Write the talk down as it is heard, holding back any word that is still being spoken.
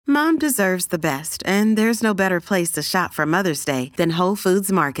Mom deserves the best, and there's no better place to shop for Mother's Day than Whole Foods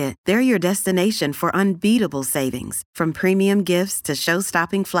Market. They're your destination for unbeatable savings, from premium gifts to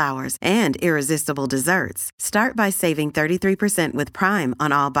show-stopping flowers and irresistible desserts. Start by saving 33% with Prime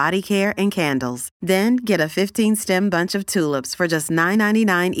on all body care and candles. Then get a 15-stem bunch of tulips for just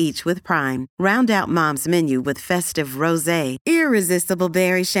 $9.99 each with Prime. Round out Mom's menu with festive rosé, irresistible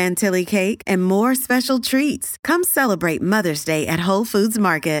berry chantilly cake, and more special treats. Come celebrate Mother's Day at Whole Foods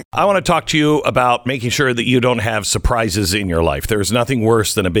Market. I want to talk to you about making sure that you don't have surprises in your life. There's nothing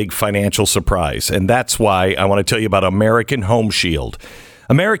worse than a big financial surprise, and that's why I want to tell you about American Home Shield.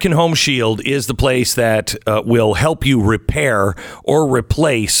 American Home Shield is the place that will help you repair or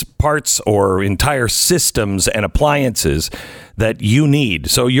replace parts or entire systems and appliances that you need.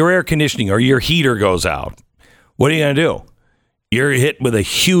 So your air conditioning or your heater goes out. What are you going to do? You're hit with a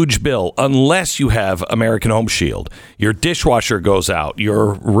huge bill unless you have American Home Shield. Your dishwasher goes out.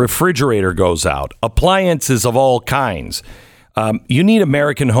 Your refrigerator goes out. Appliances of all kinds. You need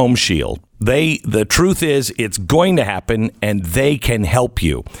American Home Shield. The truth is it's going to happen, and they can help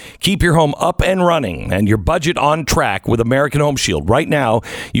you. Keep your home up and running and your budget on track with American Home Shield. Right now,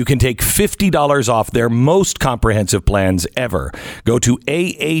 you can take $50 off their most comprehensive plans ever. Go to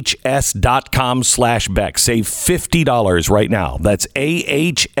ahs.com/Beck. Save $50 right now. That's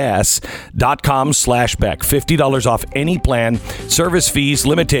ahs.com/Beck. $50 off any plan. Service fees,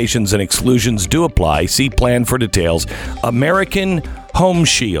 limitations, and exclusions do apply. See plan for details. American Home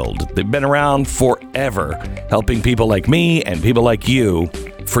Shield. They've been around forever, helping people like me and people like you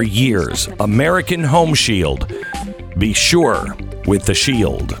for years. American Home Shield. Be sure with the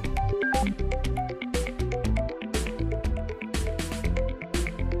shield.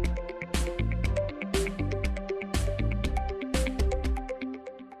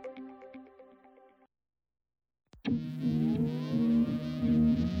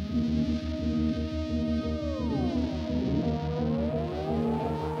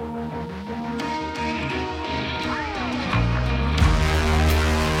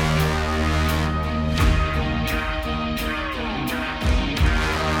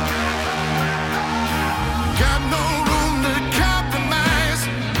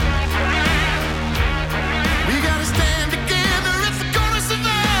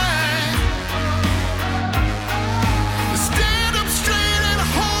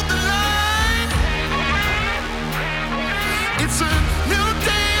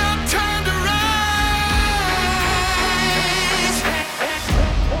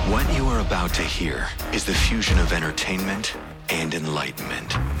 To hear is the fusion of entertainment and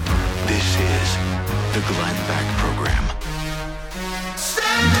enlightenment. This is the Glenn Beck Program.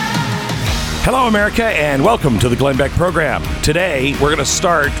 Hello, America, and welcome to the Glenn Beck Program. Today, we're going to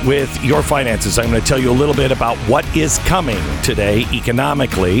start with your finances. I'm going to tell you a little bit about what is coming today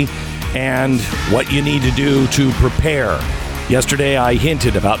economically and what you need to do to prepare. Yesterday, I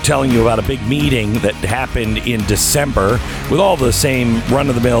hinted about telling you about a big meeting that happened in December with all the same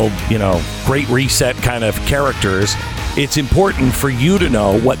run-of-the-mill, Great Reset kind of characters. It's important for you to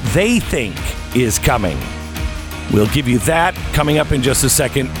know what they think is coming. We'll give you that coming up in just a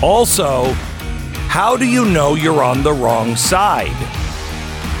second. Also, how do you know you're on the wrong side?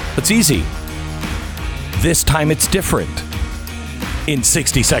 It's easy. This time it's different. In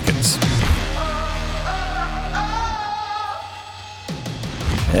 60 seconds.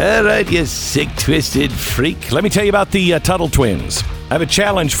 All right, you sick, twisted freak. Let me tell you about the Tuttle Twins. I have a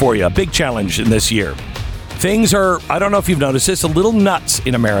challenge for you, a big challenge in this year. Things are, I don't know if you've noticed this, a little nuts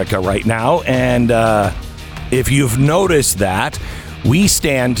in America right now. And if you've noticed that, we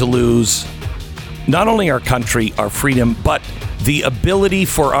stand to lose not only our country, our freedom, but the ability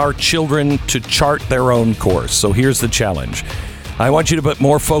for our children to chart their own course. So here's the challenge. I want you to put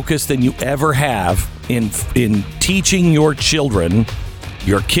more focus than you ever have in teaching your children,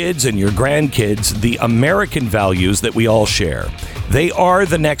 your kids and your grandkids, the American values that we all share. They are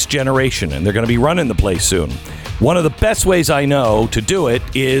the next generation, and they're going to be running the place soon. One of the best ways I know to do it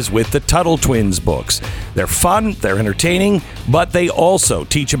is with the Tuttle Twins books. They're fun, they're entertaining, but they also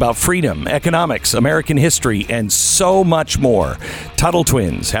teach about freedom, economics, American history, and so much more. Tuttle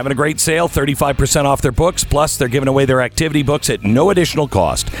Twins, having a great sale, 35% off their books, plus they're giving away their activity books at no additional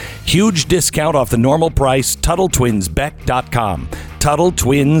cost. Huge discount off the normal price, TuttleTwinsBeck.com.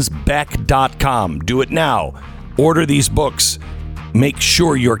 TuttleTwinsBeck.com. Do it now. Order these books. Make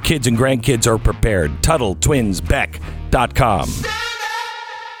sure your kids and grandkids are prepared. TuttleTwinsBeck.com.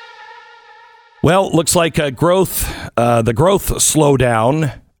 Well, looks like the growth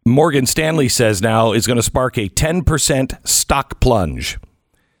slowdown, Morgan Stanley says now, is going to spark a 10% stock plunge.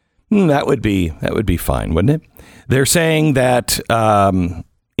 That would be fine, wouldn't it? They're saying that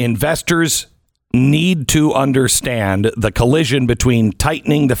investors need to understand the collision between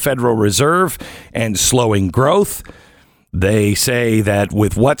tightening the Federal Reserve and slowing growth. They say that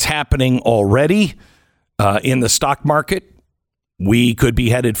with what's happening already in the stock market, we could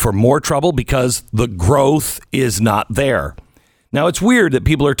be headed for more trouble because the growth is not there. Now, it's weird that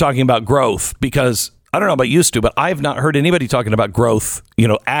people are talking about growth because I don't know about used to, but I've not heard anybody talking about growth,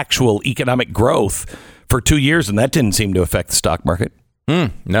 actual economic growth for 2 years. And that didn't seem to affect the stock market.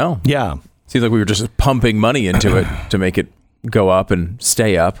 No. Yeah. Seems like we were just pumping money into it to make it go up and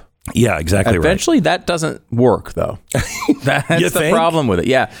stay up. Yeah, exactly. Eventually, that doesn't work, though. That's the problem with it.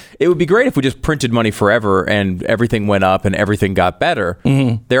 Yeah, it would be great if we just printed money forever and everything went up and everything got better.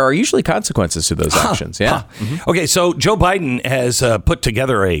 Mm-hmm. There are usually consequences to those actions. Yeah. Mm-hmm. Okay, so Joe Biden has put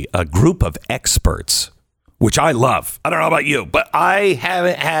together a group of experts, which I love. I don't know about you, but I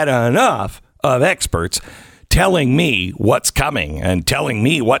haven't had enough of experts telling me what's coming and telling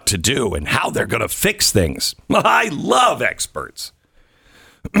me what to do and how they're going to fix things. I love experts.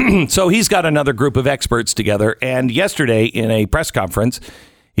 So he's got another group of experts together. And yesterday in a press conference,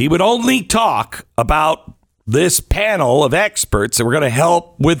 he would only talk about this panel of experts that were going to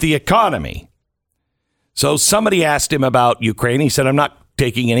help with the economy. So somebody asked him about Ukraine. He said, I'm not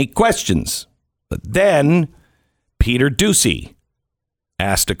taking any questions. But then Peter Doocy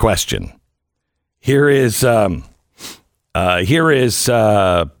asked a question. Here is Peter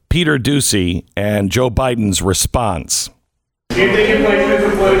Doocy and Joe Biden's response. Do you think it places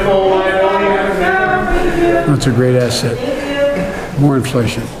a political liability? That's a great asset. More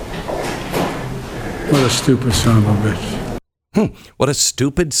inflation. What a stupid son of a bitch. What a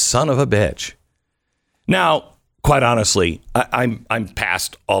stupid son of a bitch. Now, quite honestly, I'm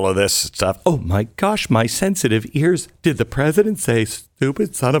past all of this stuff. Oh my gosh, my sensitive ears. Did the president say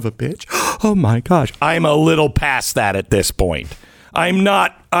stupid son of a bitch? Oh my gosh. I'm a little past that at this point.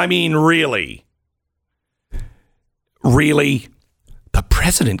 Really? Really? The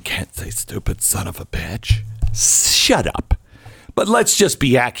president can't say stupid son of a bitch. Shut up. But let's just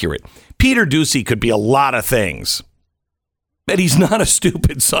be accurate. Peter Doocy could be a lot of things. But he's not a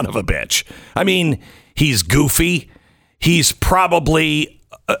stupid son of a bitch. I mean, he's goofy. He's probably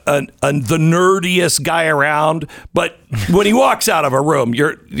the nerdiest guy around. But when he walks out of a room,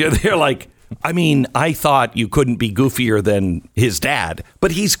 they're like, I thought you couldn't be goofier than his dad,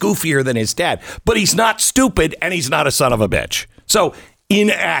 but he's goofier than his dad. But he's not stupid and he's not a son of a bitch. So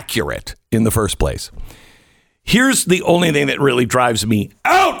inaccurate in the first place. Here's the only thing that really drives me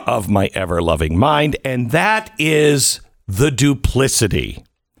out of my ever-loving mind, and that is the duplicity.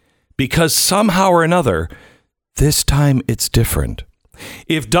 Because somehow or another, this time it's different.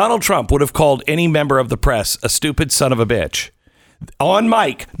 If Donald Trump would have called any member of the press a stupid son of a bitch, on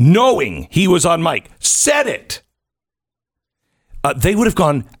mic, knowing he was on mic, said it, they would have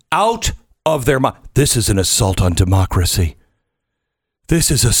gone out of their mind. This is an assault on democracy.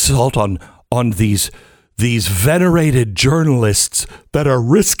 This is assault on these venerated journalists that are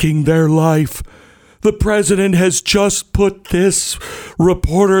risking their life. The president has just put this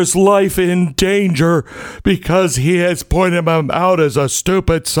reporter's life in danger because he has pointed him out as a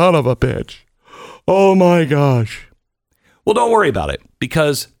stupid son of a bitch. Oh my gosh. Well, don't worry about it,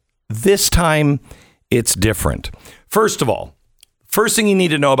 because this time it's different. First of all, first thing you need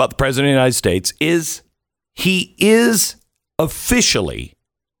to know about the president of the United States is he is officially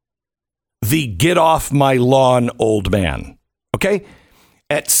the get off my lawn old man. Okay?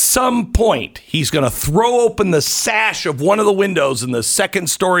 At some point, he's going to throw open the sash of one of the windows in the second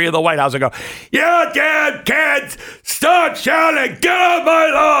story of the White House and go, "You damn kids, stop shouting, get off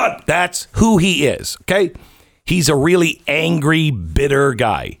my lawn." That's who he is. Okay? He's a really angry, bitter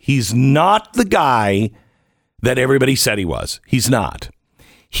guy. He's not the guy that everybody said he was. He's not.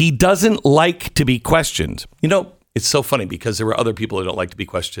 He doesn't like to be questioned. You know, it's so funny because there were other people who don't like to be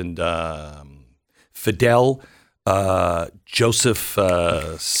questioned. Fidel, Joseph,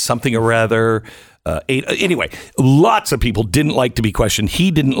 something or other. Anyway, lots of people didn't like to be questioned.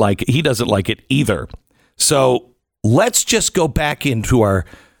 He didn't like it. He doesn't like it either. So let's just go back into our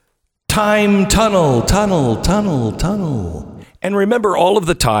time tunnel. And remember all of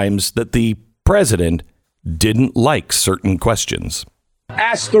the times that the president didn't like certain questions.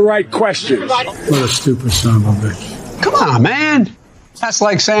 Ask the right questions. What a stupid son of a bitch. Come on, man. That's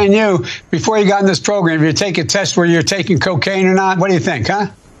like saying before you got in this program, you take a test where you're taking cocaine or not. What do you think, huh?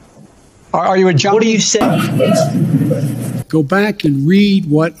 Are you a junkie? What do you say? Go back and read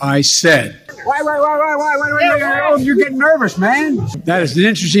what I said. Wait. Oh, you're getting nervous, man. That is an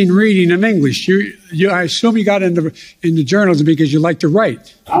interesting reading of English. I assume you got into journalism because you like to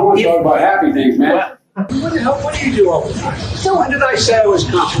write. I want to talk about happy things, man. What the hell? What do you do all the time? So when did I say I was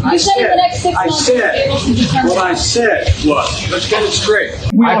confident? You said in the next 6 months you'll be able to determine. What I said was, let's get it straight.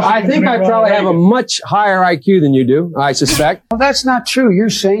 I think I probably have a much higher IQ than you do, I suspect. Well, that's not true. You're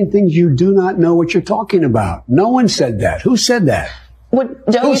saying things you do not know what you're talking about. No one said that. Who said that?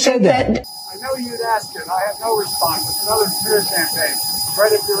 Who said that? I know you'd ask it. I have no response. It's another smear campaign.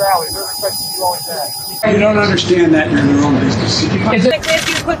 Right up your alley. Those are questions you always ask. You don't understand that. You're in your own business. Can I ask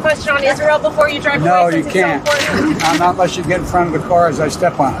you a quick question on Israel before you drive away? No, you can't. Not unless you get in front of the car as I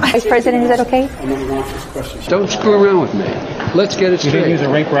step on it. Vice President, is that okay? Don't screw around with me. Let's get it straight. You didn't use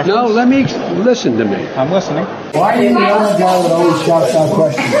a rink reference? No, listen to me. I'm listening. Why are you the only guy that always shouts out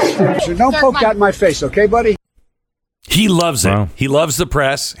questions? So don't poke that in my face, okay, buddy? He loves it. Wow. He loves the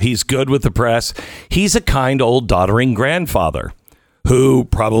press. He's good with the press. He's a kind old doddering grandfather who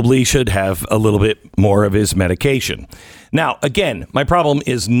probably should have a little bit more of his medication. Now, again, my problem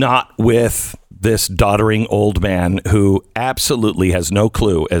is not with this doddering old man who absolutely has no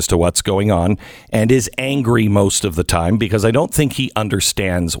clue as to what's going on and is angry most of the time because I don't think he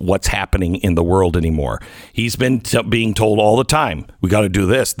understands what's happening in the world anymore. He's been being told all the time, we got to do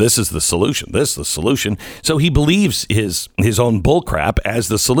this. This is the solution. This is the solution. So he believes his own bullcrap as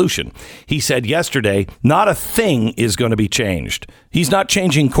the solution. He said yesterday, not a thing is going to be changed. He's not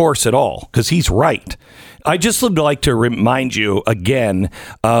changing course at all because he's right. I just would like to remind you again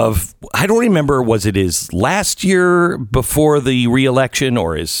of, I don't remember, was it his last year before the re-election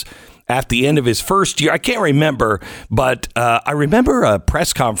or his at the end of his first year? I can't remember, but I remember a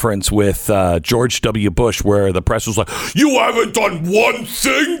press conference with George W. Bush where the press was like, you haven't done one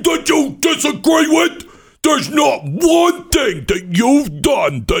thing that you disagree with? There's not one thing that you've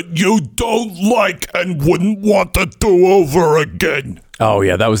done that you don't like and wouldn't want to do over again. Oh,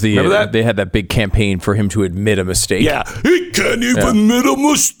 yeah, that was the... Remember that? They had that big campaign for him to admit a mistake. Yeah, he can't even admit a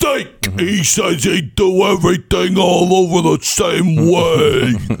mistake. Mm-hmm. He says he'd do everything all over the same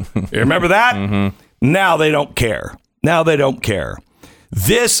way. You remember that? Mm-hmm. Now they don't care.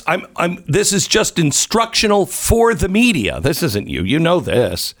 This, this is just instructional for the media. This isn't you. You know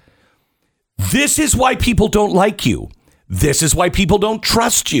this. This is why people don't like you. This is why people don't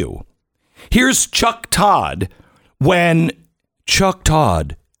trust you. Here's Chuck Todd when Chuck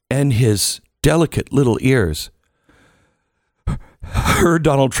Todd and his delicate little ears heard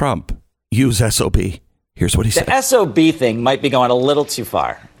Donald Trump use SOB. Here's what he said. The SOB thing might be going a little too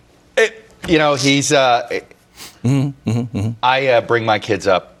far. He's... I bring my kids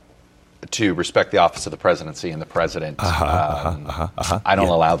up to respect the office of the presidency and the president. I don't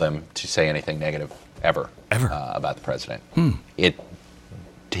allow them to say anything negative ever. About the president.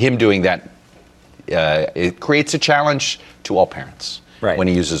 Him doing that, it creates a challenge to all parents when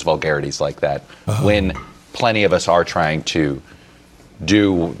he uses vulgarities like that. When plenty of us are trying to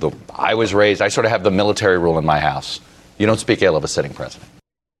do I was raised, I sort of have the military rule in my house. You don't speak ill of a sitting president.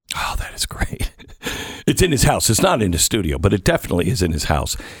 Oh, that is great. It's in his house. It's not in his studio, but it definitely is in his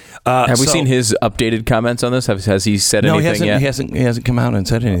house. Have we seen his updated comments on this? Has he said anything yet? He hasn't come out and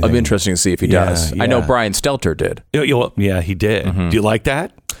said anything. It'll be interesting to see if he does. I know Brian Stelter did. Yeah, he did. Mm-hmm. Do you like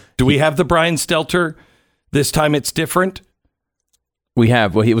that? Do we have the Brian Stelter? This time it's different? We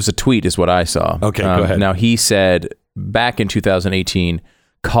have. Well, it was a tweet is what I saw. Okay, go ahead. Now, he said back in 2018,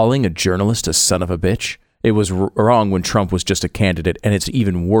 calling a journalist a son of a bitch, it was wrong when Trump was just a candidate, and it's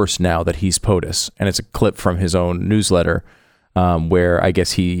even worse now that he's POTUS. And it's a clip from his own newsletter where I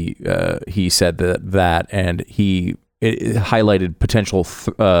guess he said that and he highlighted potential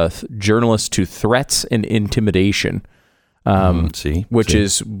journalists to threats and intimidation, which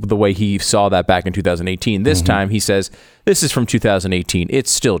is the way he saw that back in 2018. This time he says, this is from 2018.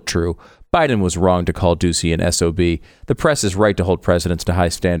 It's still true. Biden was wrong to call Ducey an SOB. The press is right to hold presidents to high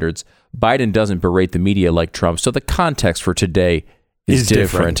standards. Biden doesn't berate the media like Trump, so the context for today is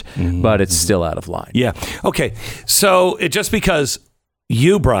different. But it's still out of line. Yeah. Okay. So just because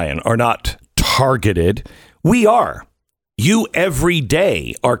you, Brian, are not targeted, we are. You every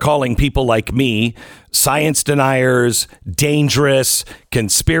day are calling people like me science deniers, dangerous,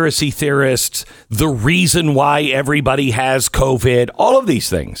 conspiracy theorists, the reason why everybody has COVID, all of these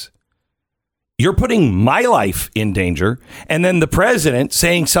things. You're putting my life in danger. And then the president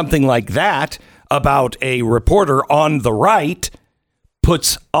saying something like that about a reporter on the right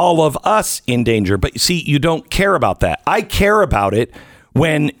puts all of us in danger. But see, you don't care about that. I care about it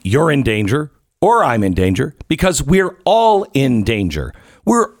when you're in danger or I'm in danger because we're all in danger.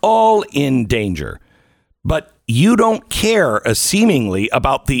 We're all in danger. But you don't care seemingly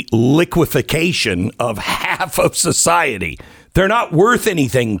about the liquefaction of half of society. They're not worth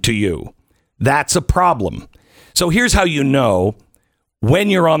anything to you. That's a problem. So here's how you know when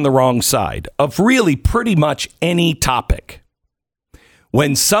you're on the wrong side of really pretty much any topic.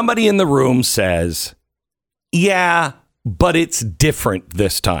 When somebody in the room says, yeah, but it's different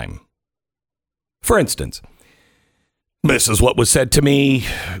this time. For instance, this is what was said to me,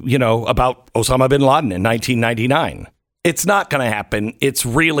 about Osama bin Laden in 1999. It's not going to happen. It's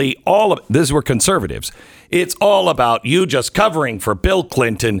really these were conservatives. It's all about you just covering for Bill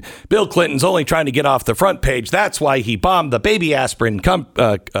Clinton. Bill Clinton's only trying to get off the front page. That's why he bombed the baby aspirin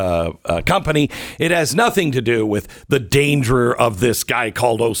company. It has nothing to do with the danger of this guy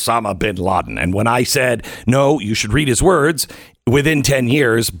called Osama bin Laden. And when I said, no, you should read his words, within 10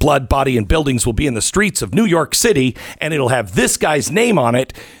 years, blood, body, and buildings will be in the streets of New York City, and it'll have this guy's name on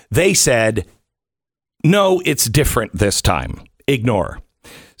it. They said, no, it's different this time. Ignore.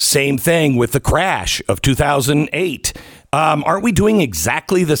 Same thing with the crash of 2008. Aren't we doing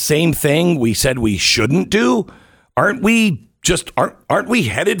exactly the same thing we said we shouldn't do? Aren't we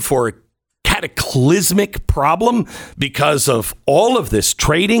headed for a cataclysmic problem because of all of this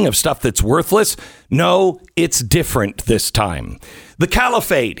trading of stuff that's worthless? No, it's different this time. The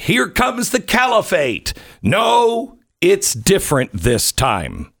caliphate. Here comes the caliphate. No, it's different this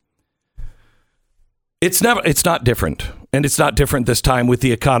time. It's not different. And it's not different this time with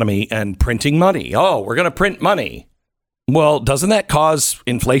the economy and printing money. Oh, we're going to print money. Well, doesn't that cause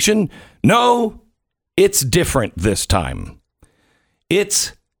inflation? No, it's different this time.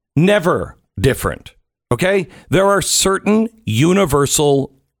 It's never different. Okay? There are certain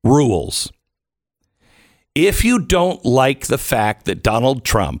universal rules. If you don't like the fact that Donald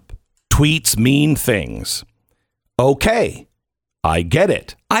Trump tweets mean things, okay, I get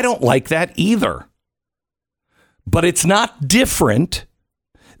it. I don't like that either. But it's not different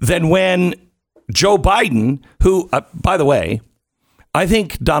than when Joe Biden, who, by the way, I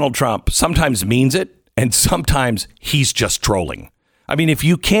think Donald Trump sometimes means it and sometimes he's just trolling. I mean, if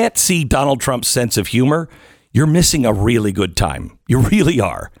you can't see Donald Trump's sense of humor, you're missing a really good time. You really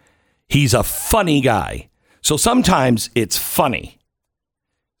are. He's a funny guy. So sometimes it's funny.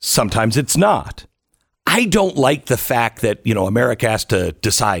 Sometimes it's not. I don't like the fact that, America has to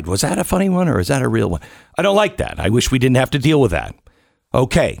decide, was that a funny one or is that a real one? I don't like that. I wish we didn't have to deal with that.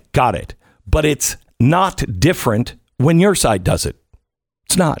 Okay, got it. But it's not different when your side does it.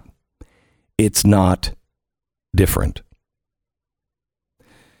 It's not. It's not different.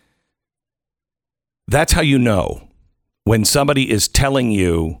 That's how you know when somebody is telling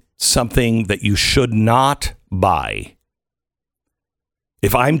you something that you should not buy.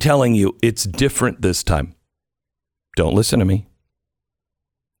 If I'm telling you it's different this time, don't listen to me.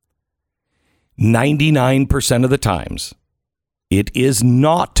 99% of the times, it is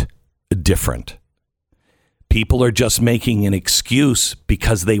not different. People are just making an excuse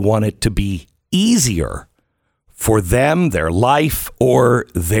because they want it to be easier for them, their life, or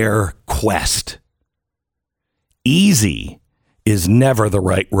their quest. Easy is never the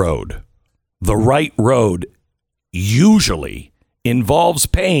right road. The right road usually involves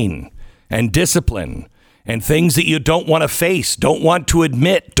pain and discipline and things that you don't want to face, don't want to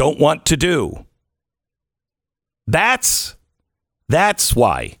admit, don't want to do. That's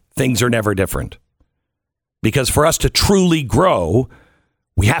why things are never different. Because for us to truly grow,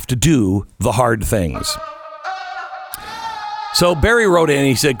 we have to do the hard things. So Barry wrote in,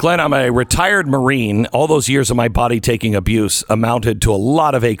 he said, Glenn, I'm a retired Marine. All those years of my body taking abuse amounted to a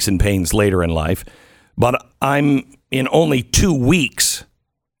lot of aches and pains later in life. But I'm in only 2 weeks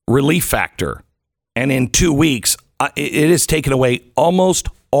relief factor. And in 2 weeks, it has taken away almost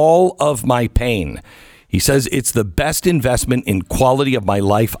all of my pain. He says it's the best investment in quality of my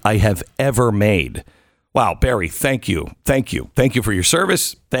life I have ever made. Wow, Barry, thank you. Thank you. Thank you for your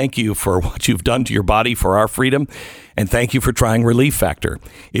service. Thank you for what you've done to your body for our freedom. And thank you for trying Relief Factor.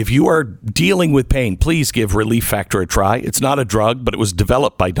 If you are dealing with pain, please give Relief Factor a try. It's not a drug, but it was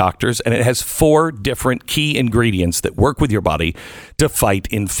developed by doctors, and it has 4 different key ingredients that work with your body to fight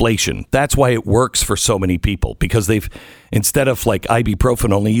inflation. That's why it works for so many people, because they've, instead of like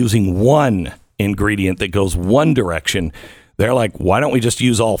ibuprofen only using one ingredient that goes one direction, they're like, why don't we just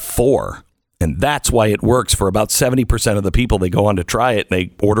use all 4? And that's why it works for about 70% of the people. They go on to try it.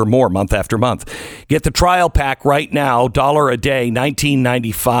 They order more month after month. Get the trial pack right now, $1 a day,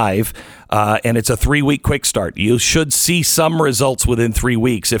 $19.95. And it's a 3-week quick start. You should see some results within 3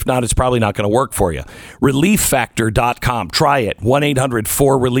 weeks. If not, it's probably not going to work for you. ReliefFactor.com. Try it.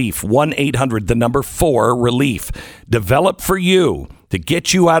 1-800-4-RELIEF. 1-800-4-RELIEF. Developed for you to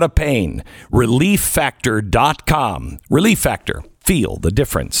get you out of pain. ReliefFactor.com. Relief Factor. Feel the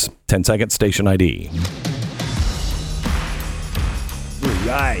difference. 10-second station ID.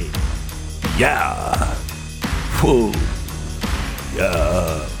 Right. Yeah. Whoa.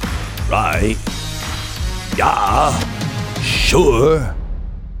 Yeah, right. Yeah, sure.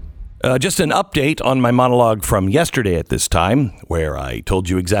 Just an update on my monologue from yesterday at this time, where I told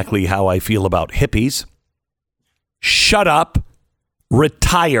you exactly how I feel about hippies. Shut up,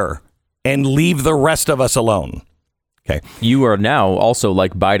 retire, and leave the rest of us alone. Okay. You are now also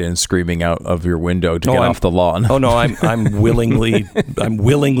like Biden screaming out of your window to get off the lawn. Oh no, I'm willingly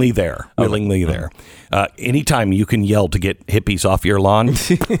there. Willingly there. Anytime you can yell to get hippies off your lawn,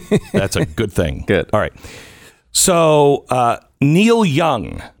 that's a good thing. Good. All right. So Neil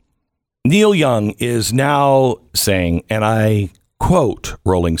Young is now saying, and I quote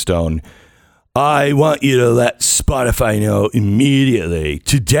Rolling Stone, "I want you to let Spotify know immediately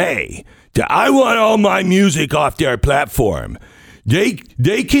today that I want all my music off their platform. They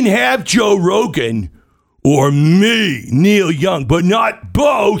can have Joe Rogan or me, Neil Young, but not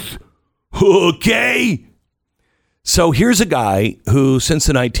both. Okay?" So here's a guy who, since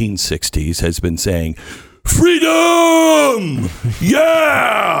the 1960s, has been saying, "Freedom!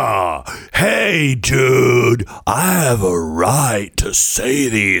 Yeah! Hey, dude, I have a right to say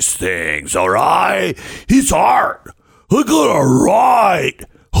these things, all right? It's art. I got a right,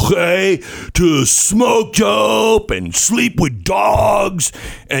 okay, to smoke dope and sleep with dogs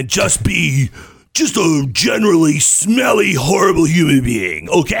and just be just a generally smelly, horrible human being,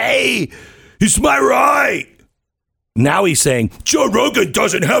 okay? It's my right." Now he's saying, Joe Rogan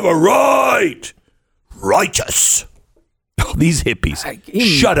doesn't have a right. Righteous. These hippies.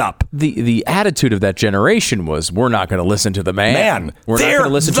 Shut up. The attitude of that generation was, we're not going to listen to the man. We're not going to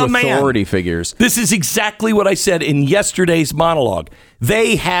listen to authority figures. This is exactly what I said in yesterday's monologue.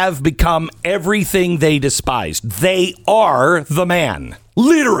 They have become everything they despised. They are the man.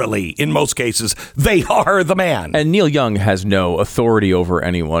 Literally, in most cases, they are the man. And Neil Young has no authority over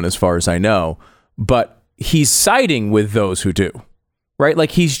anyone, as far as I know, but he's siding with those who do. Right?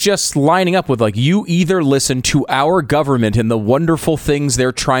 Like, he's just lining up with, like, you either listen to our government and the wonderful things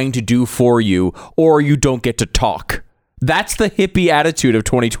they're trying to do for you, or you don't get to talk. That's the hippie attitude of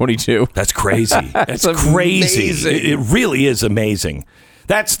 2022. That's crazy. That's crazy. It really is amazing.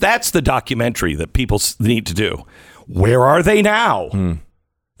 That's the documentary that people need to do. Where are they now?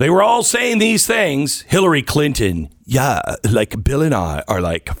 They were all saying these things. Hillary Clinton, yeah, like Bill and I are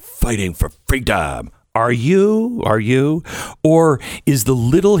like fighting for freedom. Are you? Or is the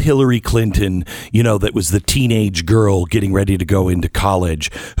little Hillary Clinton, that was the teenage girl getting ready to go into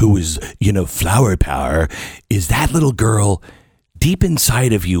college who was, flower power, is that little girl deep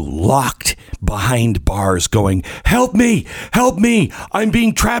inside of you locked behind bars going, help me, I'm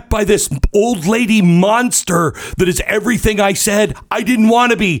being trapped by this old lady monster that is everything I said I didn't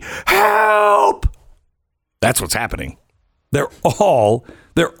want to be. Help! That's what's happening. They're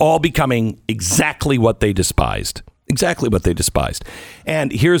all becoming exactly what they despised. Exactly what they despised.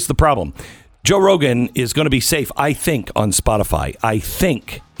 And here's the problem. Joe Rogan is going to be safe, I think, on Spotify. I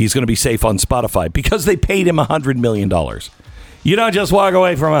think he's going to be safe on Spotify because they paid him $100 million. You don't just walk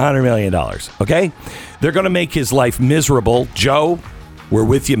away from $100 million, okay? They're going to make his life miserable. Joe, we're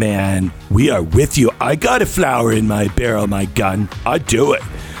with you, man. We are with you. I got a flower in my barrel, my gun. I'd do it.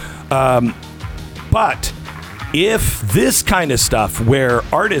 But if this kind of stuff where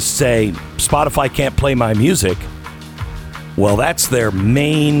artists say Spotify can't play my music, well, that's their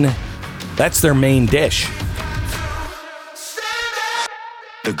main dish.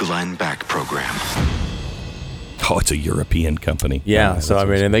 The Glenn Beck Program. Oh, it's a European company. Yeah, so I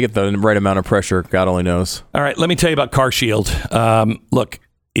mean, and they get the right amount of pressure. God only knows. All right, let me tell you about CarShield. Look,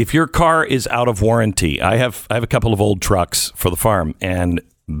 if your car is out of warranty, I have a couple of old trucks for the farm, and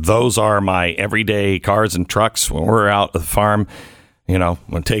those are my everyday cars and trucks. When we're out at the farm, I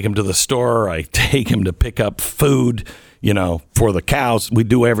take them to the store. I take them to pick up food, for the cows. We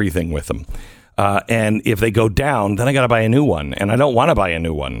do everything with them. And if they go down, then I got to buy a new one. And I don't want to buy a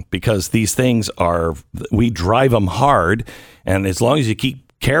new one because these things we drive them hard. And as long as you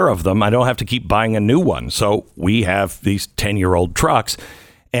keep care of them, I don't have to keep buying a new one. So we have these 10-year-old trucks.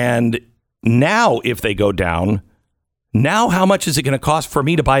 And now if they go down, now how much is it going to cost for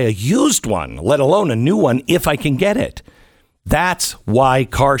me to buy a used one, let alone a new one if I can get it? That's why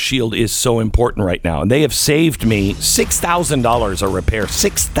CarShield is so important right now. And they have saved me $6,000 a repair,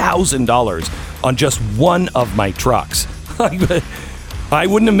 $6,000 on just one of my trucks. I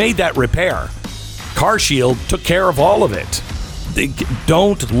wouldn't have made that repair. CarShield took care of all of it.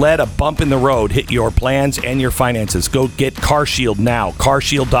 Don't let a bump in the road hit your plans and your finances. Go get CarShield now.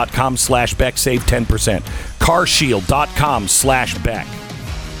 CarShield.com/Beck. Save 10%. CarShield.com/Beck.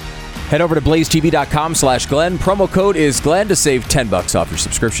 Head over to blazetv.com/Glenn. Promo code is Glenn to save $10 off your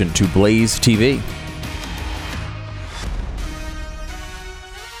subscription to Blaze TV.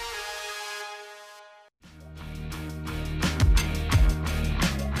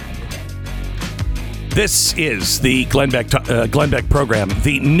 This is the Glenn Beck program.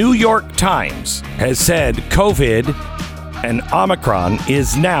 The New York Times has said COVID and Omicron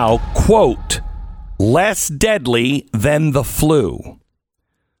is now, quote, less deadly than the flu.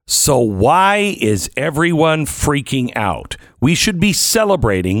 So why is everyone freaking out? We should be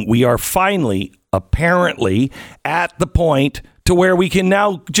celebrating. We are finally, apparently, at the point to where we can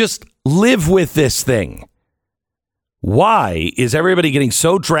now just live with this thing. Why is everybody getting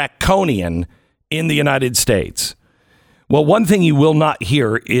so draconian in the United States? Well, one thing you will not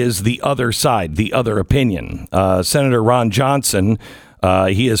hear is the other side, the other opinion. Senator Ron Johnson,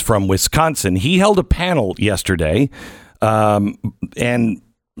 he is from Wisconsin. He held a panel yesterday, and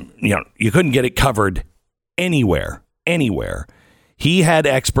you couldn't get it covered anywhere. He had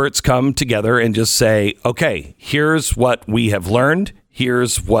experts come together and just say, okay, here's what we have learned.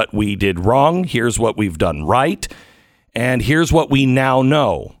 Here's what we did wrong. Here's what we've done right. And here's what we now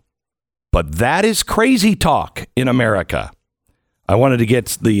know. But that is crazy talk in America. I wanted to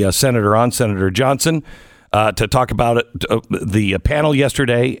get the Senator Johnson, to talk about it, the panel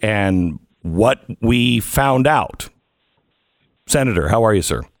yesterday and what we found out. Senator, how are you,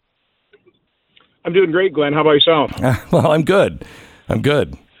 sir? I'm doing great, Glenn. How about yourself? Well, I'm good.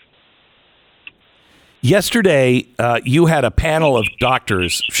 Yesterday, you had a panel of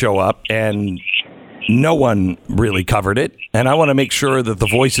doctors show up, and no one really covered it, and I want to make sure that the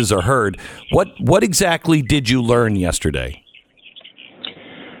voices are heard. What exactly did you learn yesterday?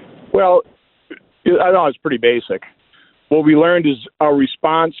 Well, I know it's pretty basic. What we learned is our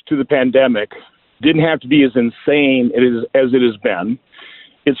response to the pandemic didn't have to be as insane as it has been.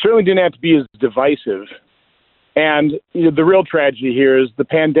 It certainly didn't have to be as divisive. And the real tragedy here is the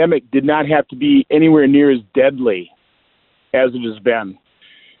pandemic did not have to be anywhere near as deadly as it has been.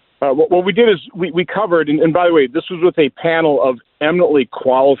 What we did is we covered, and by the way, this was with a panel of eminently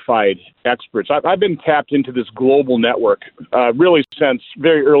qualified experts. I've been tapped into this global network really since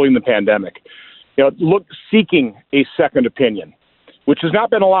very early in the pandemic. Seeking a second opinion, which has not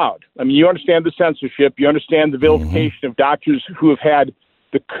been allowed. I mean, you understand the censorship, you understand the vilification of doctors who have had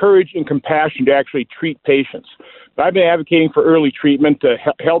the courage and compassion to actually treat patients. But I've been advocating for early treatment,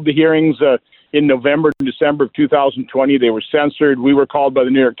 held the hearings in November and December of 2020. They were censored. We were called by the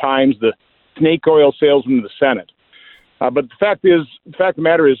New York Times the snake oil salesman of the Senate. But the fact of the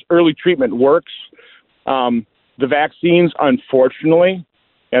matter is early treatment works. The vaccines, unfortunately,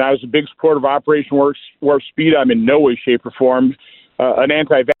 and I was a big supporter of Operation Warp Speed. I'm in no way, shape, or form an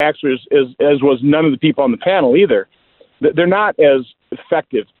anti-vaxxer, as was none of the people on the panel either. They're not as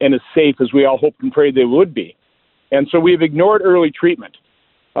effective and as safe as we all hoped and prayed they would be. And so we've ignored early treatment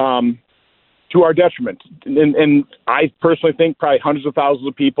to our detriment. And I personally think probably hundreds of thousands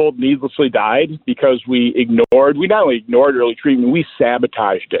of people needlessly died because we not only ignored early treatment, we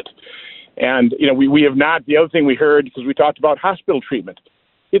sabotaged it. And, we have not, the other thing we heard, because we talked about hospital treatment,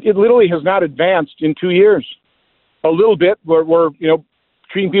 it literally has not advanced in 2 years. A little bit, we're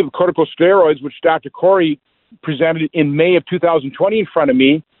treating people with corticosteroids, which Dr. Corey presented in May of 2020 in front of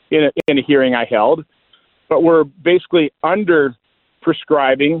me in a hearing I held. But we're basically under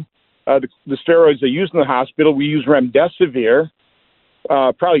prescribing the steroids they use in the hospital. We use remdesivir,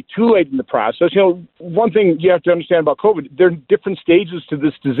 probably too late in the process. One thing you have to understand about COVID, there are different stages to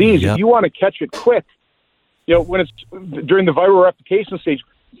this disease. Yep. If you want to catch it quick, when it's during the viral replication stage,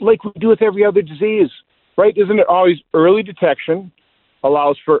 like we do with every other disease, right? Isn't it always early detection,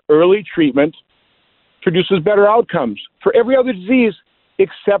 allows for early treatment, produces better outcomes for every other disease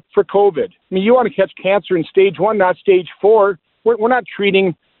except for COVID? I mean, you want to catch cancer in stage 1, not stage 4. We're not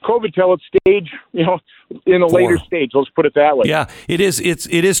treating COVID till it's stage, in a later stage. Let's put it that way. Yeah, it is.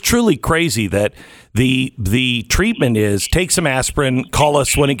 It is truly crazy that the treatment is take some aspirin, call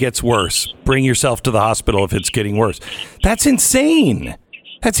us when it gets worse, bring yourself to the hospital if it's getting worse. That's insane.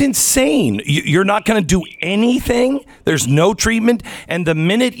 You're not going to do anything. There's no treatment. And the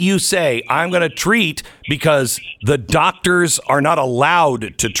minute you say, I'm going to treat because the doctors are not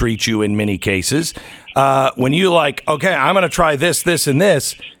allowed to treat you in many cases, when you okay, I'm going to try this, this, and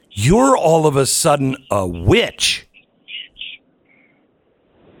this, you're all of a sudden a witch.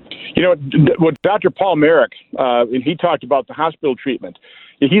 What Dr. Paul Merrick, and he talked about the hospital treatment.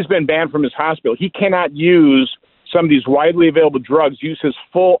 He's been banned from his hospital. He cannot use some of these widely available drugs, use his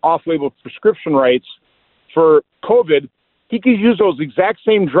full off-label prescription rights for COVID. He could use those exact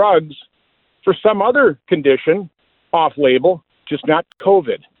same drugs for some other condition off-label, just not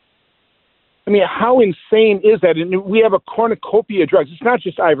COVID. I mean, how insane is that? And we have a cornucopia of drugs. It's not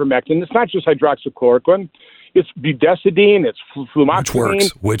just ivermectin. It's not just hydroxychloroquine. It's budesonide. It's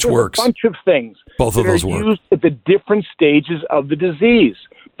fluoxetine. Which works. A bunch of things. Both of those work. Used at the different stages of the disease.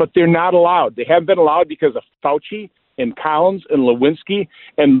 but they're not allowed. They haven't been allowed because of Fauci and Collins and Lewinsky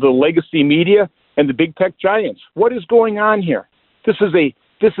and the legacy media and the big tech giants. What is going on here? This is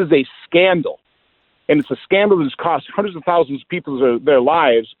a scandal, and it's a scandal that's cost hundreds of thousands of people their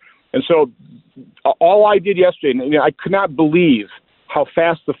lives. And so, all I did yesterday, and I could not believe how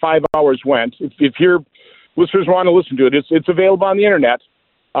fast the 5 hours went. If your listeners want to listen to it, it's available on the internet.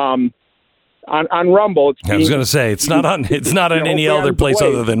 On Rumble. I was going to say it's not on any other place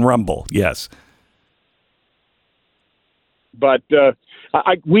other than Rumble. Yes, but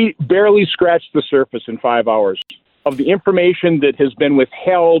we barely scratched the surface in 5 hours of the information that has been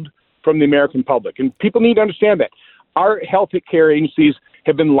withheld from the American public, and people need to understand that our health care agencies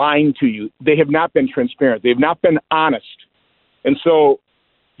have been lying to you. They have not been transparent. They have not been honest, and so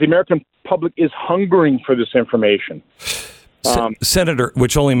the American public is hungering for this information. Senator,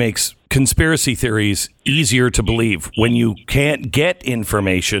 which only makes conspiracy theories easier to believe. When you can't get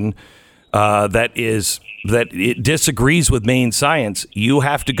information that it disagrees with main science, you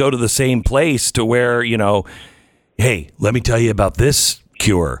have to go to the same place to where, hey, let me tell you about this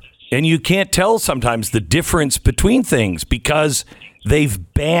cure. And you can't tell sometimes the difference between things because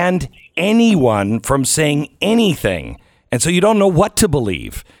they've banned anyone from saying anything. And so you don't know what to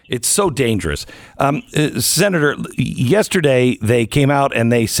believe. It's so dangerous. Senator, yesterday they came out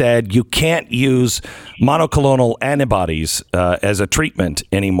and they said you can't use monoclonal antibodies as a treatment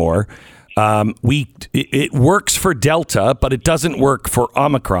anymore. It works for Delta, but it doesn't work for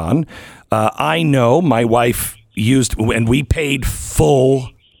Omicron. I know my wife used, and we paid full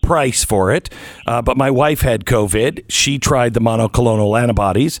price for it, but my wife had COVID. She tried the monoclonal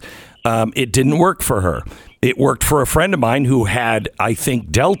antibodies. It didn't work for her. It worked for a friend of mine who had, I think,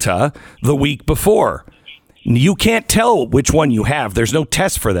 Delta the week before. You can't tell which one you have. There's no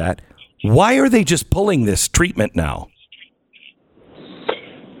test for that. Why are they just pulling this treatment now?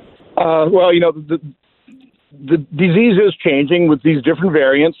 Well, the disease is changing with these different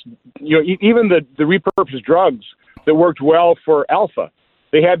variants. Even the repurposed drugs that worked well for Alpha,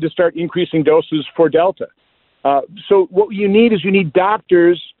 they had to start increasing doses for Delta. So what you need is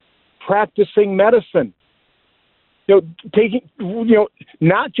doctors practicing medicine.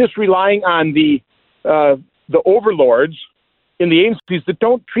 Not just relying on the overlords in the agencies that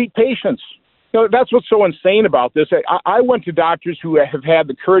don't treat patients. That's what's so insane about this. I went to doctors who have had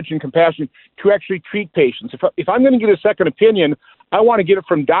the courage and compassion to actually treat patients. If I'm going to get a second opinion, I want to get it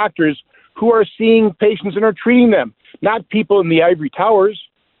from doctors who are seeing patients and are treating them, not people in the ivory towers,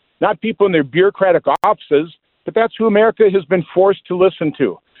 not people in their bureaucratic offices, but that's who America has been forced to listen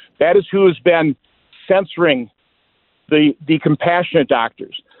to. That is who has been censoring the compassionate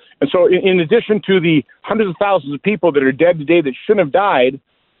doctors. And so in addition to the hundreds of thousands of people that are dead today that shouldn't have died,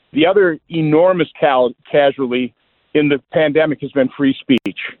 the other enormous casualty in the pandemic has been free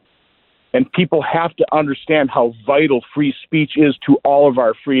speech. And people have to understand how vital free speech is to all of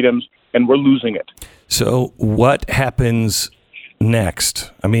our freedoms, and we're losing it. So what happens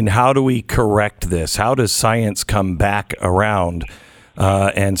next? I mean, how do we correct this? How does science come back around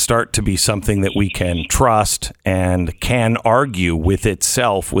and start to be something that we can trust and can argue with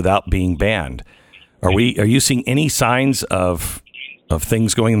itself without being banned? Are you seeing any signs of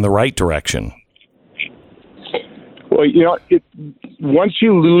things going in the right direction? Well, once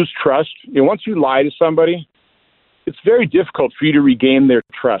you lose trust, once you lie to somebody, it's very difficult for you to regain their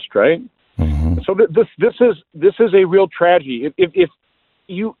trust, right? Mm-hmm. So this is a real tragedy. If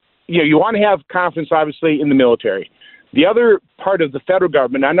you want to have confidence, obviously, in the military. The other part of the federal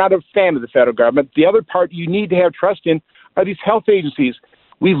government, I'm not a fan of the federal government, the other part you need to have trust in are these health agencies.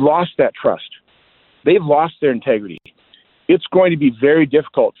 We've lost that trust. They've lost their integrity. It's going to be very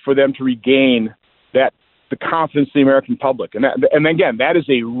difficult for them to regain the confidence of the American public. And again, that is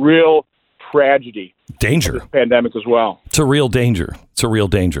a real tragedy. Danger. Of this pandemic as well. It's a real danger.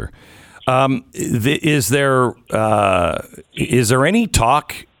 Is there any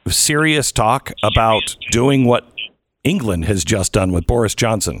serious talk about doing what England has just done with Boris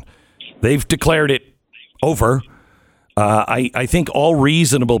Johnson? They've declared it over. I think all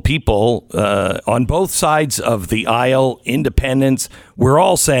reasonable people on both sides of the aisle, independents, we're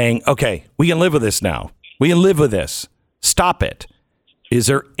all saying, okay, we can live with this now. We can live with this. Stop it. Is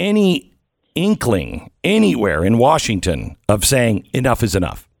there any inkling anywhere in Washington of saying enough is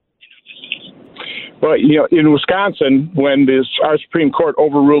enough? Well, in Wisconsin, when our Supreme Court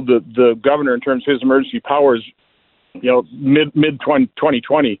overruled the governor in terms of his emergency powers, mid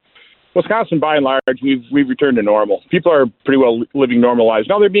 2020, Wisconsin, by and large, we've returned to normal. People are pretty well living normal lives.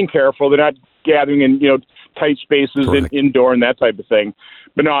 Now they're being careful. They're not gathering in tight spaces indoor and that type of thing.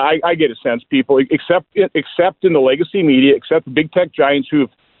 But no, I get a sense people, except in the legacy media, except the big tech giants who have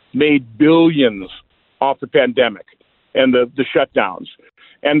made billions off the pandemic and the shutdowns.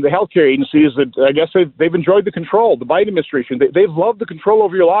 And the healthcare agencies, I guess they've enjoyed the control. The Biden administration, they've loved the control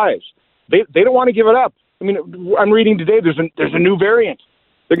over your lives. They don't want to give it up. I mean, I'm reading today there's a new variant.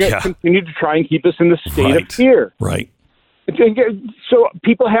 They're going to continue to try and keep us in the state of fear. Right. So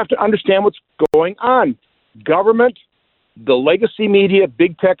people have to understand what's going on. Government, the legacy media,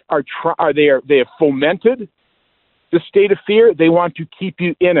 big tech they have fomented the state of fear. They want to keep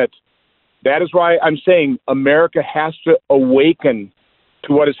you in it. That is why I'm saying America has to awaken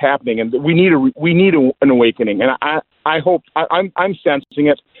to what is happening, and we need an awakening. And I hope I'm sensing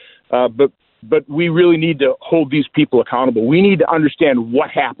it, but we really need to hold these people accountable. We need to understand what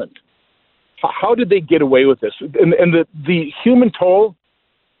happened. How did they get away with this? And the human toll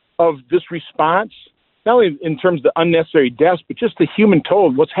of this response, not only in terms of the unnecessary deaths, but just the human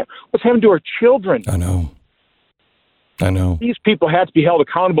toll. What's happened to our children? I know. These people have to be held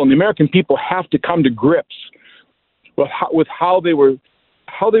accountable, and the American people have to come to grips with how they were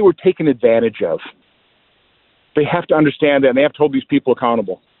taken advantage of. They have to understand that, and they have to hold these people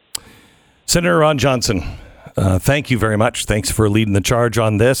accountable. Senator Ron Johnson, thank you very much. Thanks for leading the charge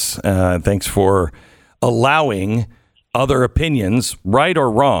on this. Thanks for allowing other opinions, right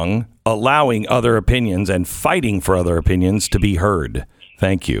or wrong, allowing other opinions and fighting for other opinions to be heard.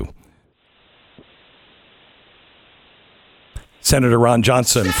 Thank you. Senator Ron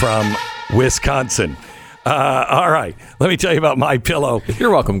Johnson from Wisconsin. All right. Let me tell you about MyPillow.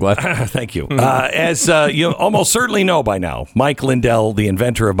 You're welcome, Glenn. Thank you. As you almost certainly know by now, Mike Lindell, the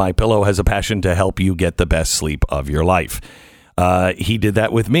inventor of MyPillow, has a passion to help you get the best sleep of your life. He did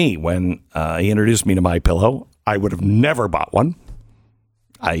that with me when he introduced me to MyPillow. I would have never bought one.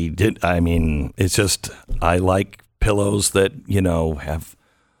 It's just, I like pillows that, have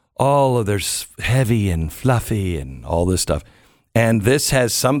all of there's heavy and fluffy and all this stuff. And this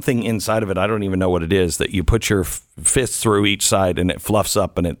has something inside of it, I don't even know what it is, that you put your fists through each side and it fluffs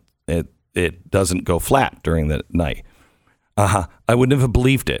up and it doesn't go flat during the night. I wouldn't have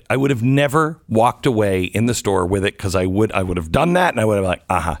believed it. I would have never walked away in the store with it because I would have done that and I would have like,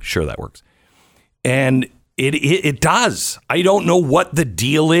 sure, that works. And it does. I don't know what the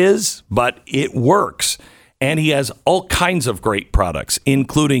deal is, but it works. And he has all kinds of great products,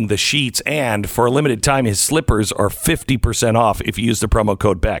 including the sheets. And for a limited time, his slippers are 50% off if you use the promo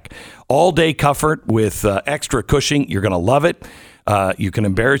code Beck. All day comfort with extra cushioning. You're going to love it. You can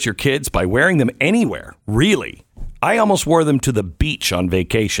embarrass your kids by wearing them anywhere, really. I almost wore them to the beach on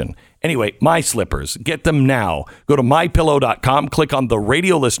vacation. Anyway, my slippers. Get them now. Go to mypillow.com, click on the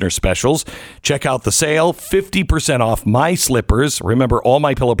radio listener specials. Check out the sale, 50% off my slippers. Remember, all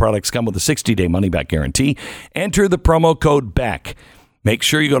MyPillow products come with a 60-day money-back guarantee. Enter the promo code BECK. Make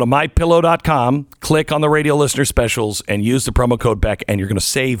sure you go to mypillow.com, click on the radio listener specials, and use the promo code BECK, and you're going to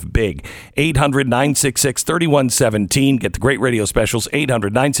save big. 800-966-3117. Get the great radio specials,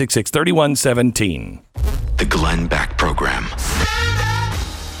 800-966-3117. The Glenn Beck Program.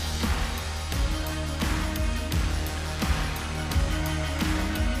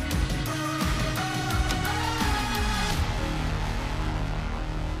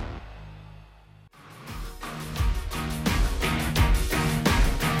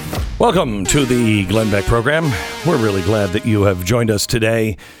 Welcome to the Glenn Beck Program. We're really glad that you have joined us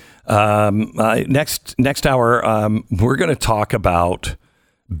today. Next hour, we're going to talk about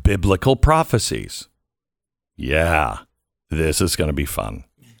biblical prophecies. Yeah, this is going to be fun.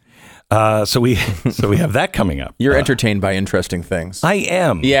 So we have that coming up. You're entertained by interesting things. I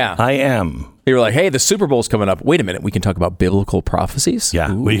am. Yeah, I am. You were like, hey, the Super Bowl's coming up. Wait a minute, we can talk about biblical prophecies.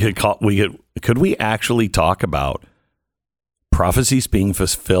 Yeah, Ooh. Could we actually talk about prophecies being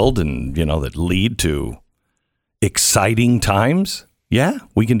fulfilled and, that lead to exciting times? Yeah,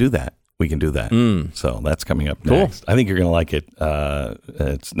 we can do that. So that's coming up next. Cool. I think you're going to like it.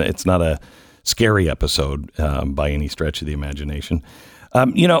 It's not a scary episode by any stretch of the imagination.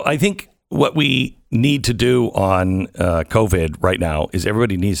 I think what we need to do on COVID right now is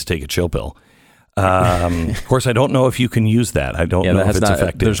everybody needs to take a chill pill. Of course, I don't know if you can use that. I don't know if it's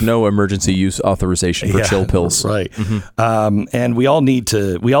effective. There's no emergency use authorization for chill pills, right? Mm-hmm. And we all need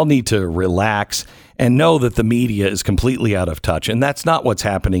to relax and know that the media is completely out of touch, and that's not what's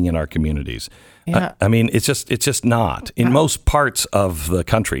happening in our communities. Yeah. It's just not in most parts of the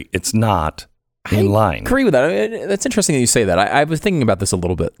country. It's not in line. I agree with that. That's interesting that you say that. I was thinking about this a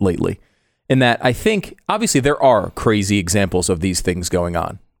little bit lately, in that I think obviously there are crazy examples of these things going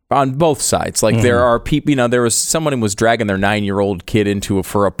on. on both sides. Like there are people, there was someone who was dragging their 9-year-old kid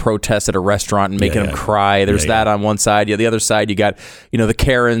for a protest at a restaurant and making him cry. There's that on one side. The other side, you got, the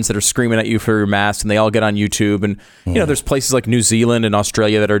Karens that are screaming at you for your mask, and they all get on YouTube. And, there's places like New Zealand and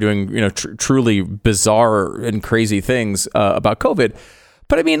Australia that are doing, truly bizarre and crazy things about COVID.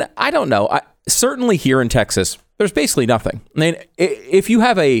 But I mean, I don't know. Certainly here in Texas, there's basically nothing. I mean, if you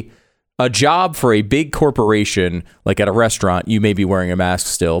have a job for a big corporation, like at a restaurant, you may be wearing a mask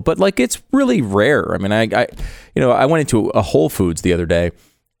still, but like it's really rare. I mean, I went into a Whole Foods the other day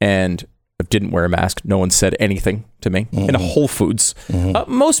and didn't wear a mask. No one said anything to me in a Whole Foods.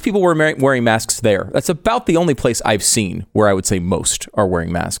 Most people were wearing masks there. That's about the only place I've seen where I would say most are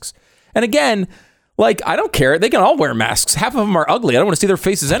wearing masks. And again, like, I don't care. They can all wear masks. Half of them are ugly. I don't want to see their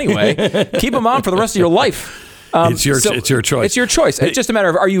faces anyway. Keep them on for the rest of your life. It's your choice. It's your choice. It's just a matter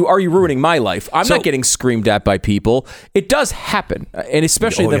of are you ruining my life? I'm not getting screamed at by people. It does happen, and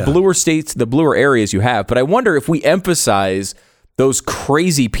especially the bluer states, the bluer areas you have. But I wonder if we emphasize those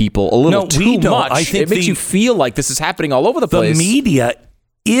crazy people a little too much. I think it makes you feel like this is happening all over the place. The media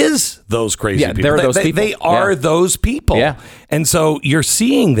is those crazy people. They're those people. They are those people. Yeah. And so you're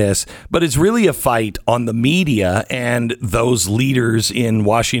seeing this, but it's really a fight on the media and those leaders in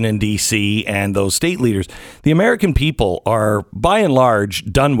Washington, D.C. and those state leaders. The American people are, by and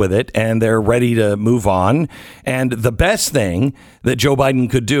large, done with it, and they're ready to move on. And the best thing that Joe Biden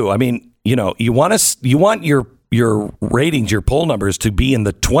could do, I mean, you want your ratings, your poll numbers to be in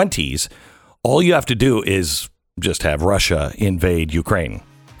the 20s. All you have to do is just have Russia invade Ukraine.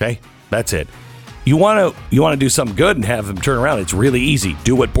 Okay, that's it. You want to do something good and have them turn around. It's really easy.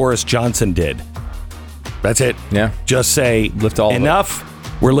 Do what Boris Johnson did. That's it. Yeah. Just say lift all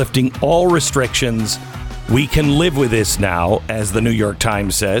enough. We're lifting all restrictions. We can live with this now, as the New York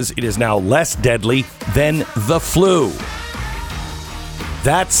Times says. It is now less deadly than the flu.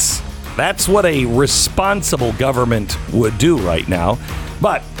 That's what a responsible government would do right now.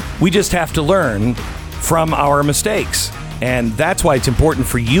 But we just have to learn from our mistakes. And that's why it's important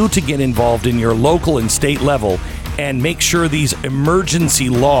for you to get involved in your local and state level and make sure these emergency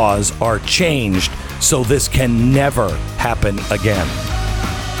laws are changed so this can never happen again.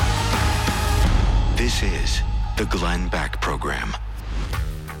 This is the Glenn Beck Program.